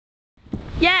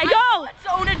Yeah, go! Let's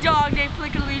own a dog named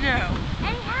Flickalino.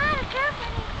 And he had a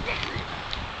girlfriend named Flickalick.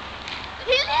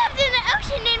 He lived in the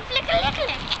ocean named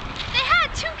Flickalickalick. They had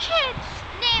 2 kids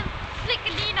named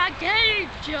Flickalina Gay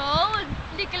Joe and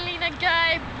Flickalina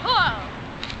Gay Paul.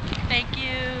 Thank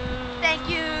you. Thank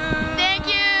you. Thank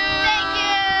you. Thank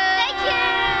you. Thank you.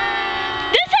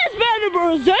 This has been a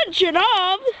presentation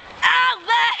of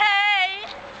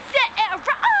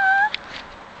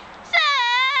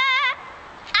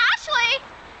Ashley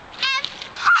and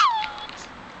Paige.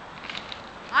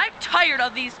 I'm tired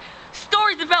of these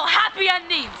stories about happy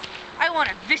endings. I want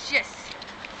a vicious,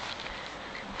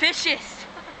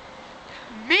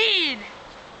 mean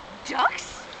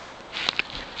ducks.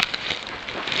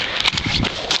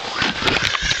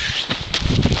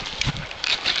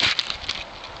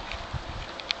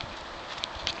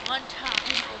 One time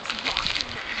I was walking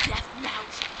with Death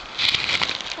Mouse.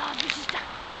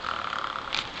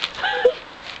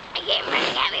 I came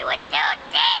running at me with 2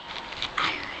 teeth.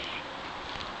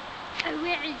 I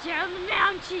went down the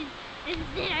mountain and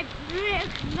then I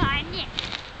broke my neck.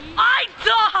 I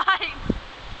died!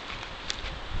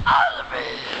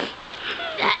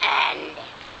 The end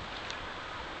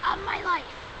of my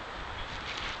life.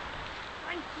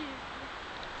 Thank you.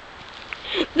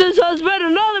 this has been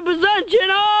another presentation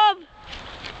of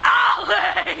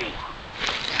Ollie!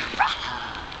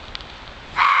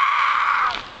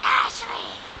 Ashley.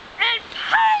 And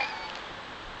Pete!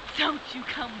 Don't you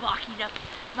come walking up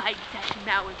my Death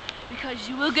Mountain because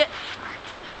you will get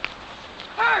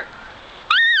hurt!